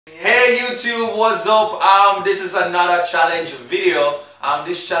Hey YouTube, what's up? This is another challenge video.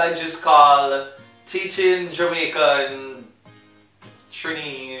 This challenge is called Teaching Jamaican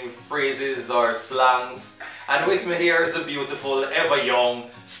Trini phrases or slangs. And with me here is the beautiful, ever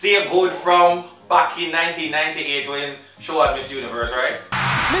young, Stay Good from back in 1998 when she won Miss Universe, right?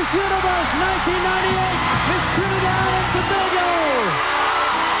 Miss Universe 1998, Miss Trinidad and Tobago!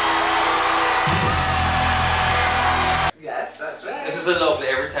 Yes, that's right. This is a lovely,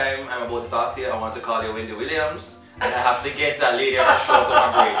 every time I'm about to talk to you, I want to call you Wendy Williams. And I have to get that lady on the show to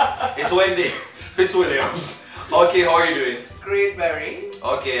my brain. It's Wendy Fitzwilliam. Okay, how are you doing? Great, very.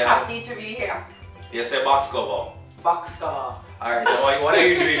 Okay. Happy to be here. You say box cover. Box cover. Alright, what are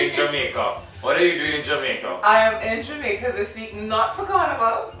you doing in Jamaica? What are you doing in Jamaica? I am in Jamaica this week, not for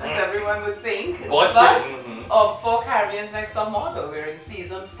Carnival, as everyone would think, but for Caribbean's Next Top Model. We're in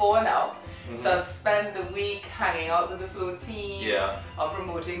season 4 now. So I spent the week hanging out with the float team,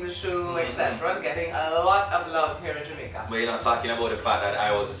 promoting the show, etc. and getting a lot of love here in Jamaica. But you're not talking about the fact that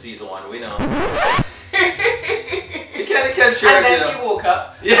I was a season 1 winner. you can't share and it, then you woke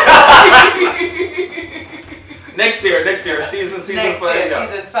up. Yeah. Next year, season 5. Next year, yeah.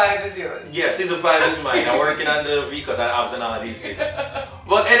 Season 5 is yours. Yeah, season 5 is mine. I'm working on the V-cut and abs and all of these things.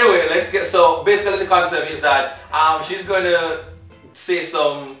 But anyway, let's get, so basically the concept is that she's going to say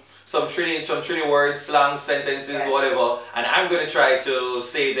some Trini words, slang, sentences, whatever, and I'm going to try to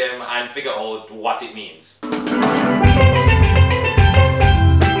say them and figure out what it means. So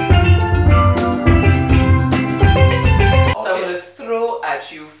I'm going to throw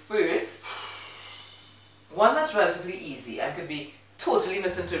at you first one that's relatively easy and could be totally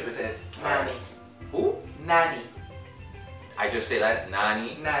misinterpreted. Nanny. Who? Nanny. I just say that?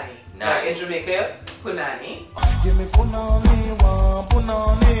 Nanny? Nanny. Nanny. Like in Jamaica, punani. Give me punani,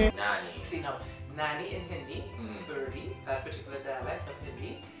 punani. Nanny. See now, nanny in Hindi, Urdu, that particular dialect of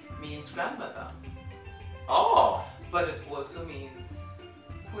Hindi, means grandmother. Oh. But it also means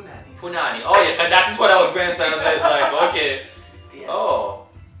punani. Punani. Oh yeah, that is what I was going to say. So it's like, okay. Yes. Oh.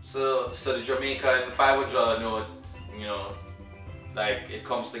 So the Jamaican 500 note, you know, like it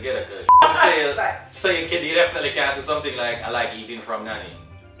comes together. Cause so you definitely can't say something like, I like eating from nanny.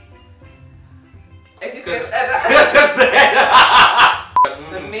 If you say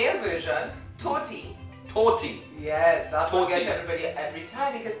the male version, toti. Toti. Yes, that one gets everybody every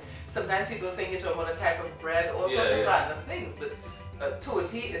time because sometimes people think you're talking about a type of bread, all sorts of random things, but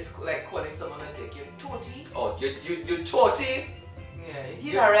toti is like calling someone a dick. You're toti. Oh, you toti? Yeah,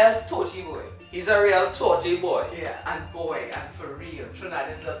 he's a real toti boy. He's a real toti boy. Yeah, and boy, and for real.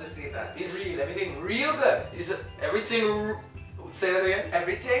 Trinidadians love to say that. He's real, everything real good. Is everything? Say that again.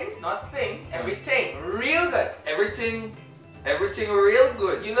 Everything, not thing. Everything real good. Everything real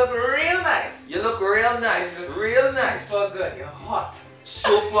good. You look real nice. You look real nice. You look real nice. Super good. You're hot.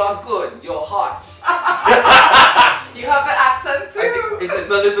 Super good. You're hot. You have the accent too. It's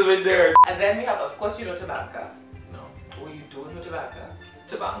a little bit there. And then we have, of course, you know Tabanca. No. Oh, you don't know Tabanca?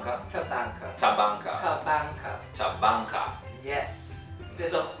 Tabanca. Tabanca. Tabanca. Tabanca. Tabanca. Yes.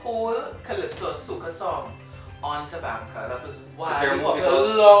 There's a whole calypso soca song on Tabanca that was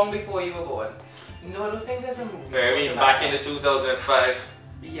long before you were born. No, I don't think there's a movie. I mean, back in the 2005.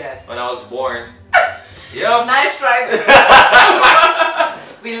 Yes. When I was born. Yep. Nice try.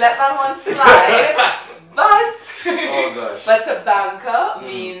 We let that one slide, oh gosh. But Tabanca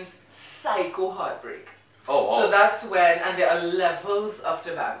means psycho heartbreak. Oh. So that's when, and there are levels of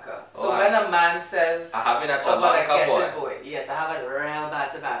Tabanca. So when a man says, I have been a Tabanca boy. Yes, I have a real bad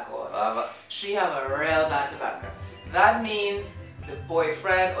Tabanca. She have a real bad Tabanca. That means the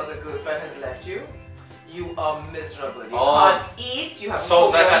boyfriend or the girlfriend has left you. You are miserable. You can't eat. You haven't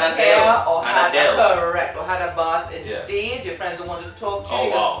combed your hair or had a bath in days. Your friends don't want to talk to you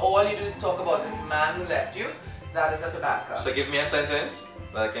because all you do is talk about this man who left you. That is a Tabanca. So give me a sentence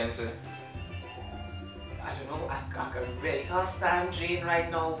that I can say. I don't know, I really can't stand Jane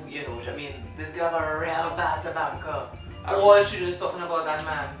right now, you know, I mean, this girl have a real bad Tabanca. All she do is talking about that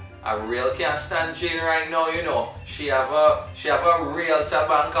man. I really can't stand Jane right now, you know. She have a real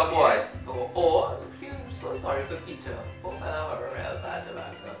Tabanca boy. Yeah. Or feel so sorry for Peter. Both have a real bad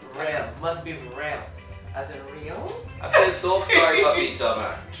Tabanca. Real, must be real. As in real? I feel so sorry for Peter,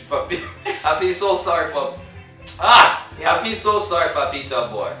 man. I feel so sorry for... I feel so sorry for Peter,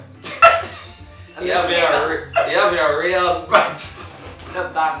 boy. You having a real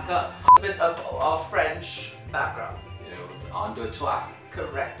Tabanca. A bit of French background. You know, en deux trois.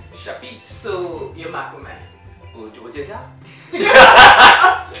 Correct. Chapitre. So, you're Macomé. What is that?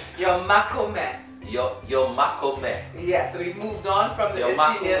 You're Macomé. Your Makome. Yeah, so we've moved on from the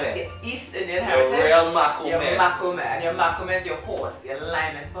East Indian heritage. Your real Makome. Your Makome. And your Makome is your horse, your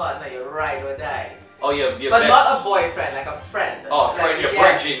alignment partner, your ride or die. Oh, your but best. not a boyfriend, like a friend. Oh, like, friend, your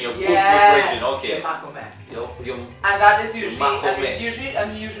yes, virgin, your good virgin. Okay. Your Makome. Your and that is usually, Makome.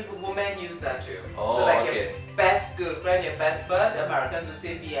 usually women use that too. Oh, so like okay. your best girlfriend, your best bud, Americans would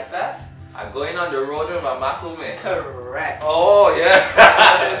say BFF. I'm going on the road with my Makome. Correct. Oh, yeah. You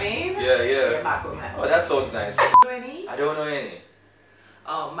know what I mean? Yeah. Your Makome. Oh, that sounds nice. Do any? I don't know any.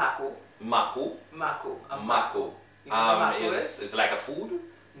 Mako. Mako? Mako. Mako. You know what Mako is? It's like a food?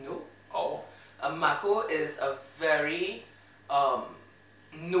 No. Oh. A Mako is a very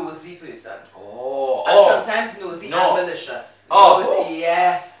nosy person. Oh. And sometimes nosy and malicious. Oh.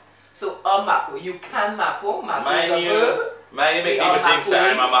 Yes. So a Mako. You can Mako. Mako is a verb. Mine make people think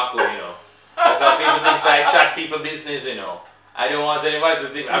I'm a Mako, you know. Because people think I chat people business, you know. I don't want anybody to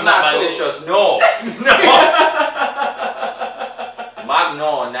think I'm not malicious. No. No.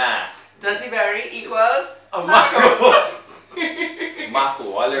 No, nah. Dirty Berry equals a Mako.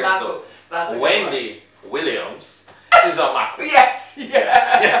 Mako, I learned so. That's Wendy Williams is a Mako. Yes.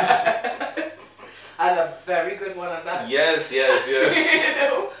 And a very good one at that. Yes. You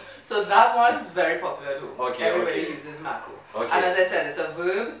know? So that one's very popular too. Okay, everybody uses Mako. Okay. And as I said, it's a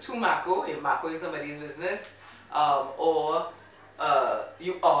verb to Mako. If Mako is somebody's business, or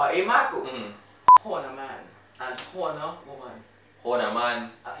you are a Mako. Horner man and horner woman. Horner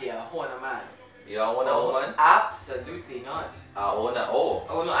man. Yeah, horner man. You are a woman? Absolutely not. Oh no,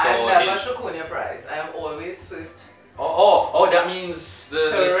 so I am never Shakunia prize. I am always first. Oh, that means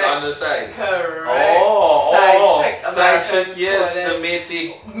this on the side. Correct. Side chick, yes, the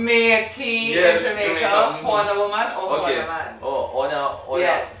matey. Matey in Jamaica. Horner woman or horner man. Oh, horner.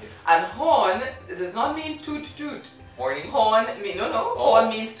 Yes. And horn does not mean toot toot. Horny? Horn Horn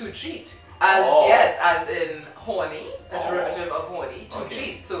means to cheat. As in horny, a derivative of horny, to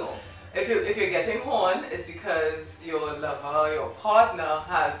cheat. So if you're getting horn, it's because your lover, your partner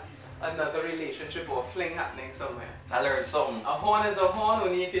has another relationship or fling happening somewhere. I learned something. A horn is a horn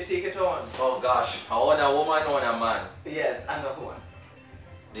only if you take it on. Oh gosh, I want a woman or a man. Yes, and a horn.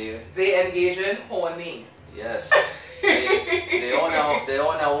 They engage in horning. Yes. they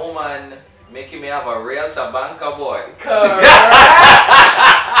own a woman making me have a real tabanka boy. Correct.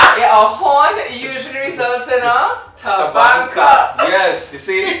 Yeah, a horn usually results in a tabanka. Yes, you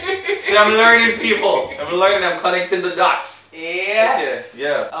see? See, I'm learning, people. I'm connecting the dots. Yes. Okay,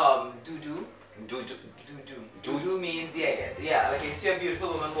 yeah. Doo-doo. Doo-doo. Doo-doo means, yeah. Like you see a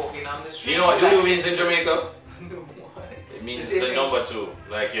beautiful woman walking down the street. You know what doo-doo means in Jamaica? No, what? It means the number 2.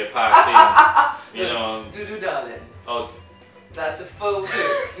 Like you're passing, you know. Doo-doo darling. Oh. That's a full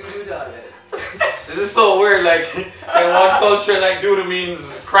term. Doo-doo darling. This is so weird, like in one culture like doo-doo means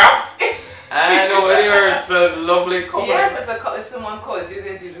crap. And over here it's a lovely couple. Yes, if someone calls you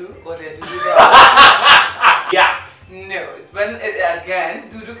their doo-doo or their doo-doo darling. Yeah. No, again,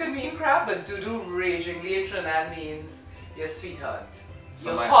 doo-doo can mean crap, but doo-doo ragingly in Trinidad means your sweetheart.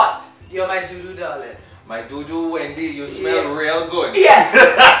 So you're hot. You're my doo-doo darling. My doo-doo Wendy, you smell real good. Yes,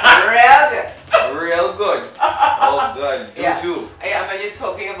 real good. Real good. Oh God, doo-doo. Yeah, when you're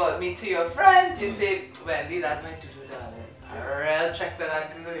talking about me to your friends, you say, Wendy, that's my doo-doo darling. A real check for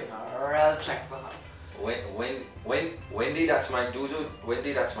that girl, you know, a real check for her. Wendy, that's my doo-doo.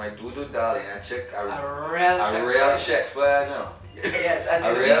 Wendy, that's my doo-doo darling. I check a real check for her, you know. Yes, and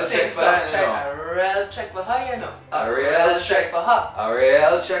a real check for her, you know. A real check for her, you know. A real check for her. A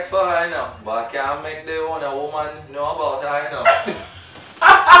real check for her, you know. But I can't make the owner woman know about her, you know.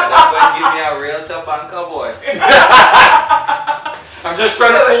 That's going to give me a real tabanka boy. I'm just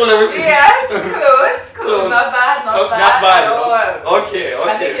trying to fool everything. Yes, close. Not bad at all. Okay.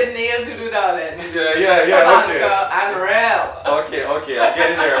 I think you nailed doo-doo darling. Yeah, tabanka and real. Okay, I'm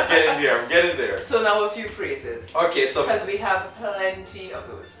getting there. So now a few phrases. Okay, so because we have plenty of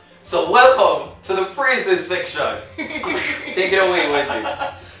those. So welcome to the phrases section. Take it away, Wendy.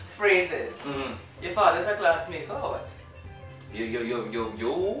 Phrases. Your father's a classmaker or what? You?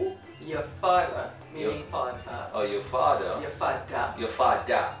 Your father, meaning father. Oh, your father. Your father. Your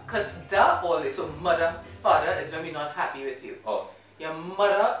father. Because da always, so mother, father is when we're not happy with you. Oh. Your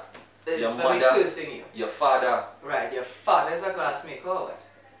mother is when we're cursing you. Your father. Right, your father is a glassmaker or what?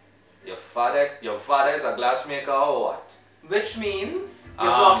 Your father is a glassmaker or what? Which means you're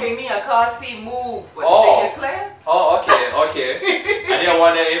blocking me, I can't see, move. What, make it clear? Oh, okay. And I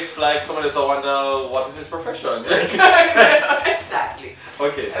wonder if like someone is wonder what is his profession. Exactly.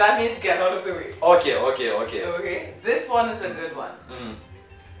 Okay. That means get out of the way. Okay. Okay. This one is a good one.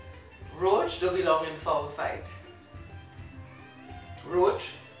 Roach don't belong in foul fight. Roach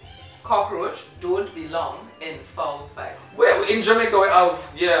cockroach don't belong in foul fight. Well, in Jamaica we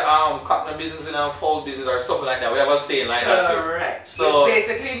have cotton business and foul business or something like that. We have a saying like that too. Correct. So which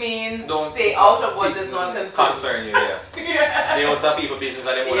basically means stay out of what does not concern you. Yeah. Yeah. Stay out of people business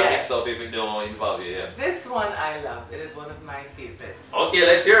and they won't mix up if it don't involve you. Yeah. This one I love. It is one of my favorites. Okay,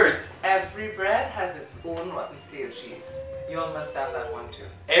 let's hear it. Every bread has its own rotten stale cheese. You all must have that one too.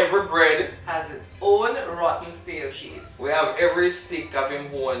 Every bread has its own rotten stale cheese. We have every stick of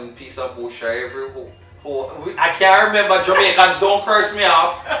him one piece of bush or every I can't remember. Jamaicans, don't curse me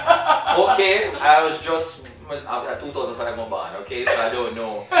off. Okay, I was just at 2005 my born. Okay, so I don't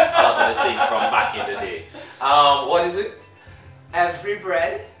know a lot of the things from back in the day. What is it? Every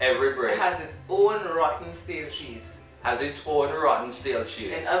bread has its own rotten stale cheese. Has its own rotten stale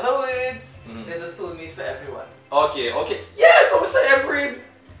cheese. In other words, there's a soulmate for everyone. Okay. Yes, I would say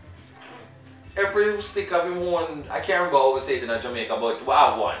every stick of him one. I can't remember how we say it in Jamaica, but we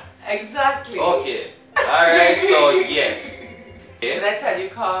have one. Exactly. Okay. Alright, so yes. Did I tell you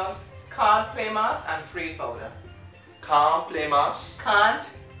can't play mass and free powder? Can't play mass? Can't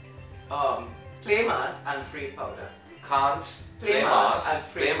play mass and free powder. Can't play mass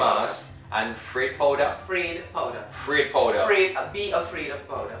and frayed powder. Frayed powder. Frayed powder. Be afraid of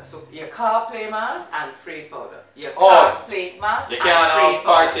powder. So you can't play mass and frayed powder. You can't play mass and frayed powder. You can't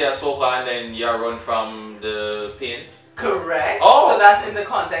party a soca and then you run from the pain. Correct. Oh. So that's in the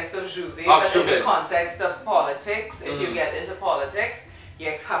context of juve, but in juve. the context of politics, if you get into politics, you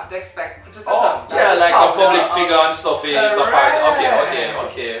have to expect criticism. Oh, yeah, like a public figure and stuff is a part.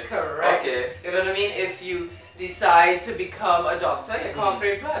 Okay. Correct. Okay. You know what I mean? If you decide to become a doctor, you can't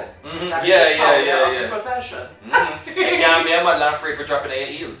afraid blood. That's the profession. You can't be a mad and afraid for dropping your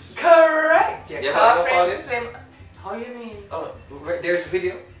heels. Correct. You can't afraid play. How you mean? Oh, there's a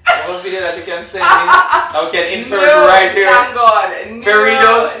video. One video that you can send me. I can insert right here. Thank God.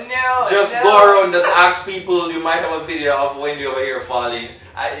 Burritos. Just go around, just ask people. You might have a video of Wendy over here falling.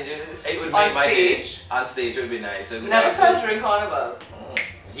 It would make my day. On stage, it would be nice. Never felt during carnival.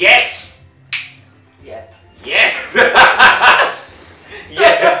 Yet. Yes. Yet.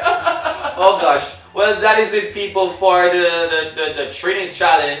 Oh gosh. Well, that is it, people, for the Trini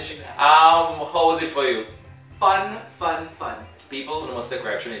challenge. How was it for you? Fun. People must take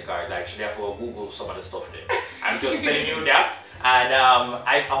a Trini card. Like, should therefore Google some of the stuff there. I'm just telling you that. And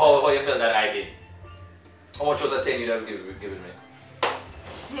how you felt that I did? How much out of 10 you'd have given me?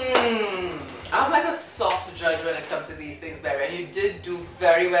 I'm like a soft judge when it comes to these things, Barry. And you did do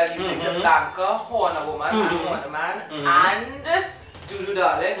very well using the banker, Horner woman, and Horner man, and Doodoo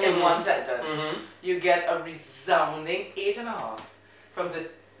darling in one sentence. You get a resounding 8.5 from the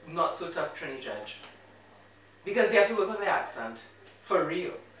not so tough Trini judge. Because you have to work on the accent. For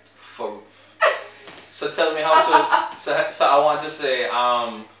real. So tell me how to, so I want to say,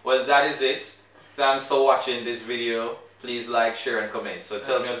 well, that is it. Thanks for watching this video. Please like, share, and comment. So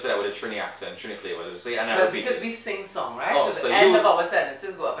tell me how to say that with a Trini accent, Trini flavor. Just say, and I repeat because it. we sing song, right? Oh, so the end of our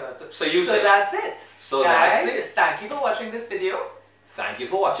sentences go up and up. So that's it. So guys, that's it. Thank you for watching this video. Thank you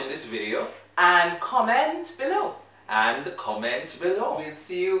for watching this video. And comment below. We'll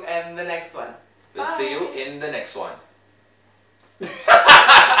see you in the next one. We'll see you in the next one.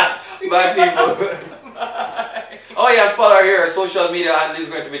 Bye, people. Bye. Oh yeah, and follow her here. Social media handle is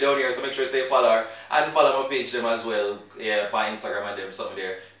going to be down here, so make sure you say follow her. And follow my page them as well. Yeah, my Instagram and them, something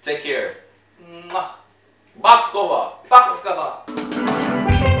there. Take care. Mwah. Box cover.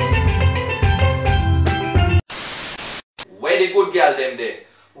 Where the good girl them there?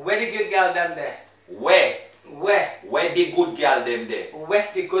 Where the good girl them there? Where the good girl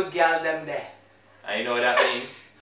them there? I know what that mean.